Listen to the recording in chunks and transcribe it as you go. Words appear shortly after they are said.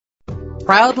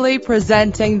Proudly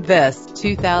presenting this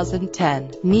 2010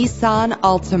 Nissan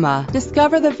Altima.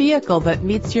 Discover the vehicle that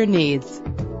meets your needs.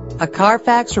 A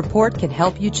Carfax report can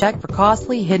help you check for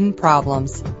costly hidden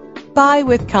problems. Buy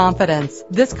with confidence.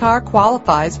 This car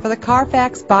qualifies for the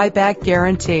Carfax buyback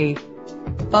guarantee.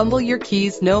 Fumble your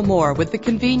keys no more with the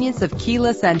convenience of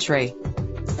keyless entry.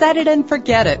 Set it and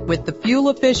forget it with the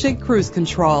fuel-efficient cruise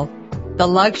control. The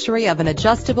luxury of an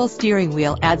adjustable steering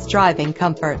wheel adds driving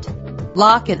comfort.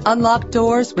 Lock and unlock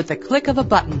doors with the click of a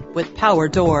button with power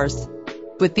doors.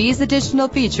 With these additional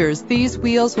features, these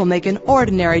wheels will make an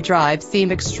ordinary drive seem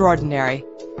extraordinary.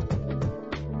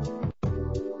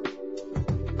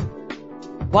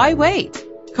 Why wait?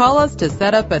 Call us to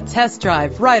set up a test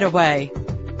drive right away.